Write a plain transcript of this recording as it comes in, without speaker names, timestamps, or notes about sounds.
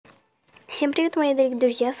Всем привет, мои дорогие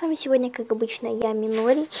друзья, с вами сегодня, как обычно, я,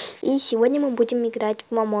 Минори, и сегодня мы будем играть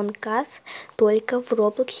в Амонг, только в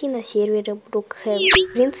Роблоксе на сервере Brookhaven.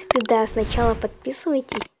 В принципе, да, сначала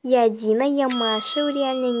подписывайтесь. Я Дина, я Маша,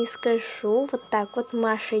 реально не скажу, вот так вот,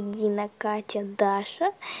 Маша, Дина, Катя,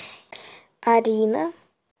 Даша, Арина,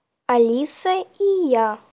 Алиса и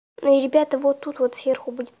я. Ну и, ребята, вот тут вот сверху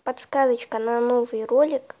будет подсказочка на новый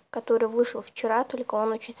ролик, который вышел вчера, только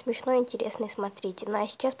он очень смешной и интересный, смотрите. Ну а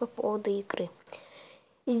сейчас по поводу игры.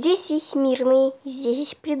 Здесь есть мирный, здесь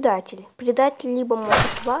есть предатель. Предатель либо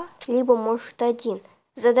может 2, либо может 1.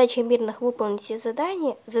 Задача мирных — выполнить все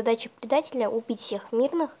задания, задача предателя — убить всех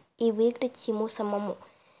мирных и выиграть ему самому.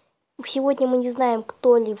 Сегодня мы не знаем,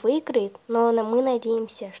 кто ли выиграет, но мы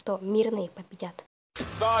надеемся, что мирные победят.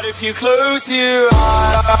 But if you close your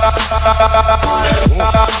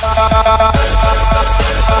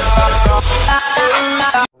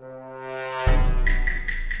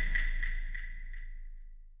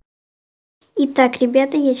Итак,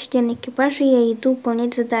 ребята, я член экипажа, я иду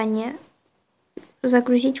выполнять задание.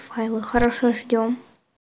 Загрузить файлы. Хорошо, ждем.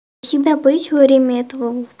 Всегда боюсь во время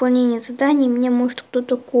этого выполнения заданий, меня может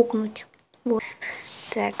кто-то кокнуть. Вот.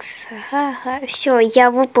 Так, ага, все,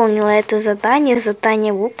 я выполнила это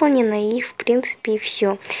задание выполнено, и в принципе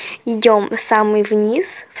все. Идем в самый низ.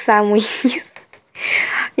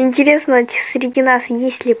 Интересно, среди нас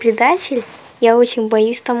есть ли предатель? Я очень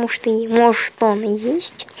боюсь, потому что может он и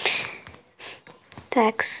есть.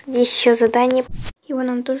 Так, здесь еще задание. Его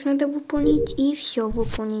нам тоже надо выполнить, и все,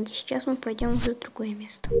 выполнили. Сейчас мы пойдем уже в другое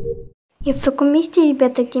место. Я в таком месте,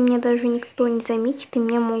 ребята, где меня даже никто не заметит, и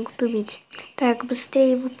меня могут убить. Так,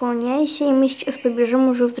 быстрее выполняйся, и мы сейчас побежим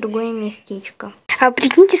уже в другое местечко. А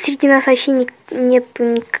прикиньте, среди нас вообще нету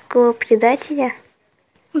никакого предателя.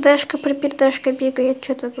 Дашка бегает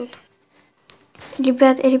что-то тут.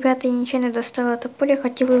 Ребята, я нечаянно достала топор,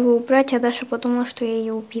 хотела его убрать, а Даша подумала, что я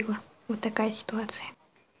ее убила. Вот такая ситуация.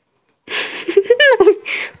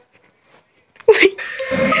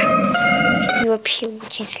 И вообще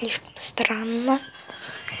очень слишком странно.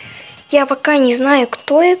 Я пока не знаю,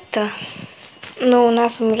 кто это, но у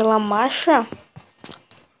нас умерла Маша.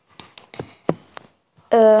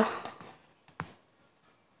 В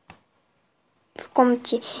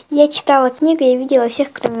комнате. Я читала книгу, я видела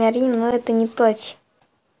всех, кроме Арины, но это не точно.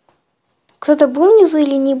 Кто-то был внизу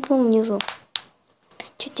или не был внизу?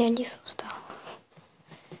 Тетя Алиса устала.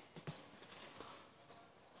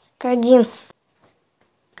 Один.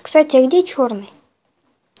 Кстати, а где черный?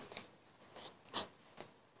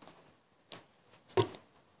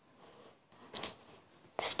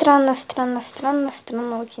 Странно,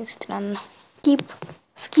 очень странно.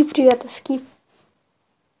 Скип, ребята, скип.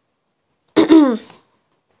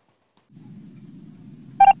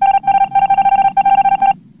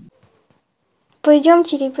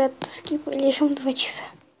 Пойдемте, ребята, скип, лежим 2 часа.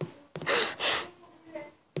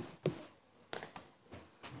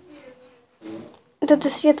 Кто-то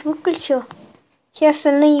свет выключил. Все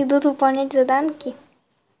остальные идут выполнять заданки.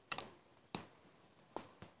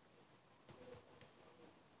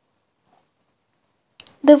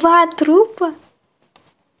 Два трупа?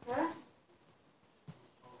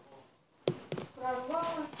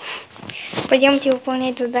 Пойдемте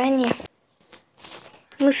выполнять задание.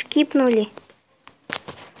 Мы скипнули.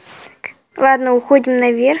 Ладно, уходим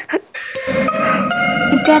наверх.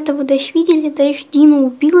 Ребята, вы даже видели, даже Дину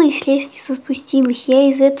убила и с лестницы спустилась. Я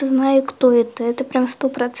из этого знаю, кто это. Это прям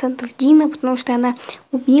 100% Дина, потому что она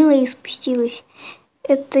убила и спустилась.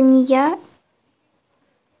 Это не я,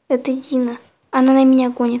 это Дина. Она на меня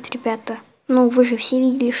гонит, ребята. Ну, вы же все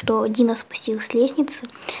видели, что Дина спустилась с лестницы.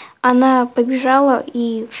 Она побежала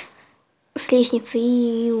и с лестницы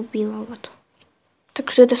и убила. Вот.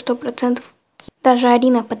 Так что это 100%. Даже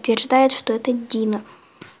Арина подтверждает, что это Дина.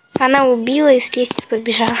 Она убила и с лестницы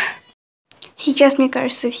побежала. Сейчас, мне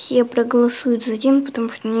кажется, все проголосуют за Дину, потому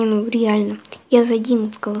что, ну, реально, я за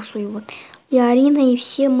Дину голосую. Вот. И Арина, и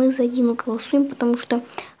все мы за Дину голосуем, потому что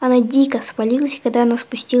она дико спалилась, когда она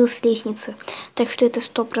спустилась с лестницы. Так что это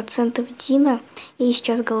 100% Дина, и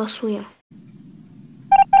сейчас голосуем.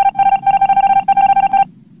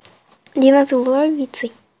 Дина, ты была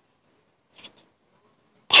убийцей?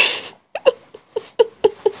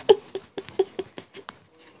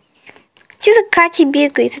 Что за Катя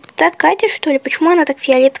бегает? Это та Катя, что ли? Почему она так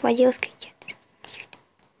фиолетово оделась?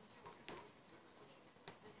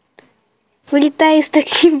 Вылетаю из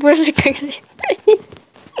такси, боже, как летать.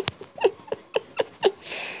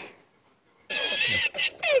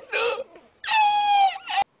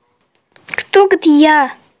 Кто говорит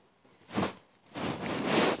я?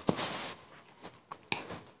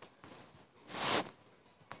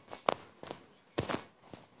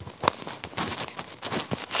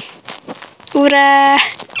 Ура!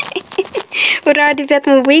 Ура, ребят,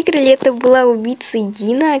 мы выиграли. Это была убийца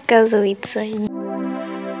Дина, оказывается.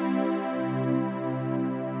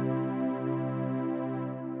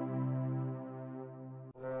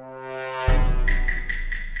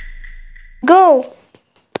 Go!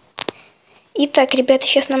 Итак, ребята,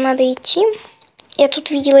 сейчас нам надо идти. Я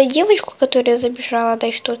тут видела девочку, которая забежала,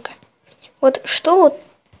 дальше только. Вот что вот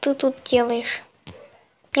ты тут делаешь?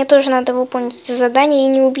 Мне тоже надо выполнить это задание и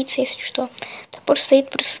не убиться, если что. Топор стоит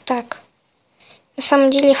просто так. На самом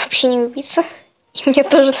деле я вообще не убийца. И мне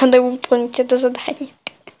тоже надо выполнить это задание.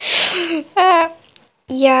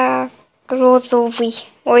 Я розовый.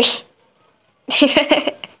 Ой.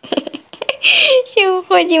 Все,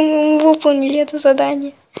 уходим, мы выполнили это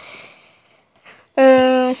задание.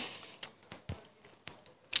 Мне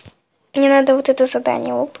надо вот это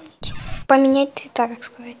задание выполнить. Поменять цвета, как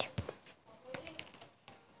сказать.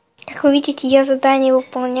 Как вы видите, я задание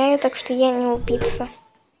выполняю, так что я не убийца.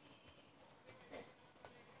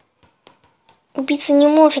 Убийца не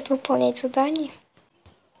может выполнять задание.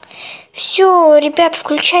 Все, ребят,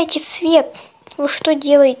 включайте цвет. Вы что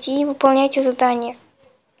делаете? И выполняйте задание.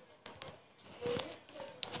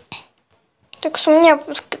 Так что у меня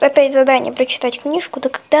опять задание прочитать книжку. Да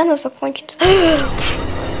когда она закончится?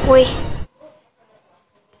 Ой.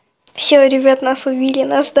 Все, ребят, нас убили.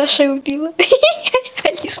 Нас Даша убила.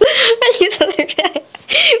 Алиса, ребят.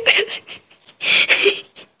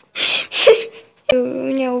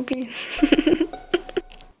 Меня убили.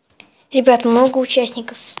 Ребят, много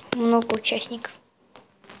участников. Много участников.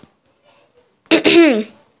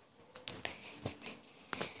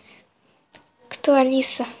 Кто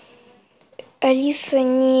Алиса? Алиса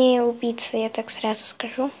не убийца, я так сразу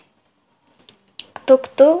скажу.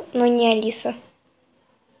 Кто, но не Алиса.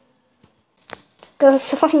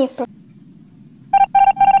 Голосование.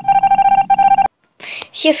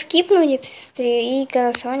 Все скипнули, и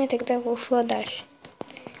голосование тогда ушло дальше.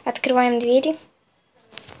 Открываем двери.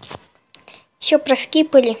 Все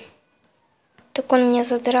проскипали. Так он меня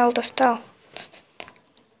задрал, достал.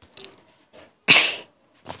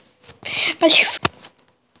 Алиса.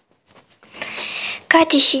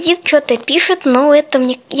 Катя сидит, что-то пишет, но это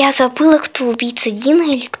мне... Я забыла, кто убийца. Дина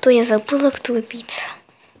или кто? Я забыла, кто убийца.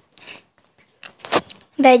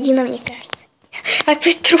 Да, Дина, мне кажется.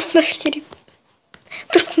 Опять труп нашли, ребят.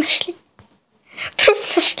 Труп нашли. Труп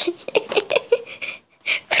нашли.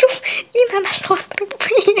 Труп. Дина нашла труп.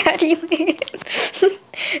 Арины.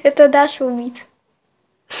 Это Даша убийца.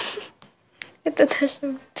 Это Даша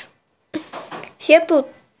убийца. Все тут?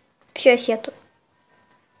 Все тут.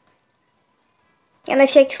 Я на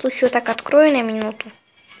всякий случай вот так открою на минуту.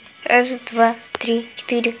 Раз, два, три,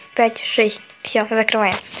 4, 5, 6. Все,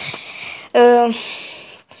 закрываем.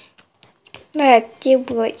 Да, где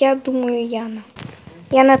было? Я думаю, Яна.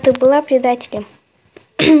 Яна, ты была предателем?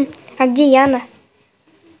 А где Яна?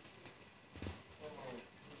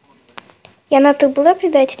 Яна, ты была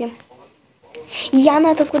предателем?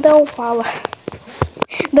 Яна, ты куда упала?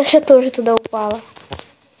 Даша тоже туда упала.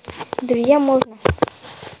 Друзья, можно.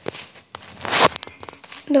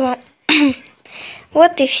 Да.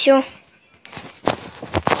 Вот и все.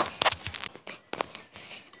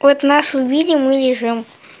 Вот нас убили, мы лежим.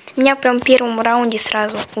 Меня прям в первом раунде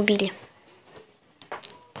сразу убили.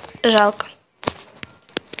 Жалко.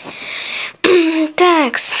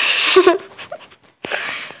 Так.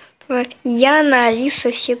 Яна,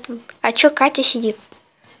 Алиса, все тут. А чё Катя сидит?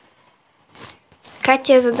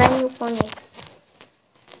 Катя задание выполняет.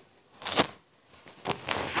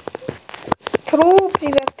 Труп,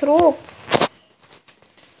 ребят, труп.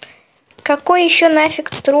 Какой еще нафиг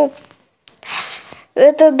труп?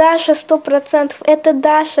 Это Даша 100%. Это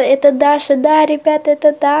Даша, это Даша. Да, ребят,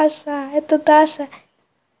 это Даша. Это Даша.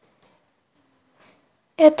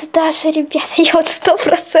 Это Даша, ребята. Я вот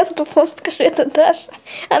 100% вам скажу, это Даша.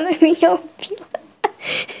 Она меня убила.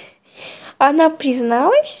 Она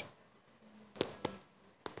призналась?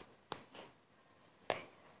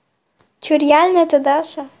 Че, реально это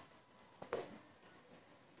Даша?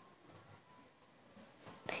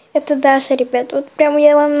 Это Даша, ребят. Вот прям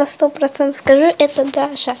я вам на 100% скажу, это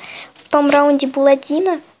Даша. В том раунде была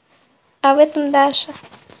Дина, а в этом Даша.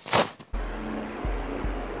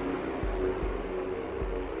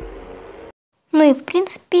 Ну и в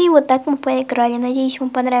принципе вот так мы поиграли. Надеюсь, вам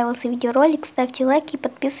понравился видеоролик. Ставьте лайки и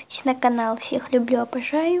подписывайтесь на канал. Всех люблю,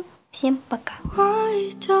 обожаю. Всем пока.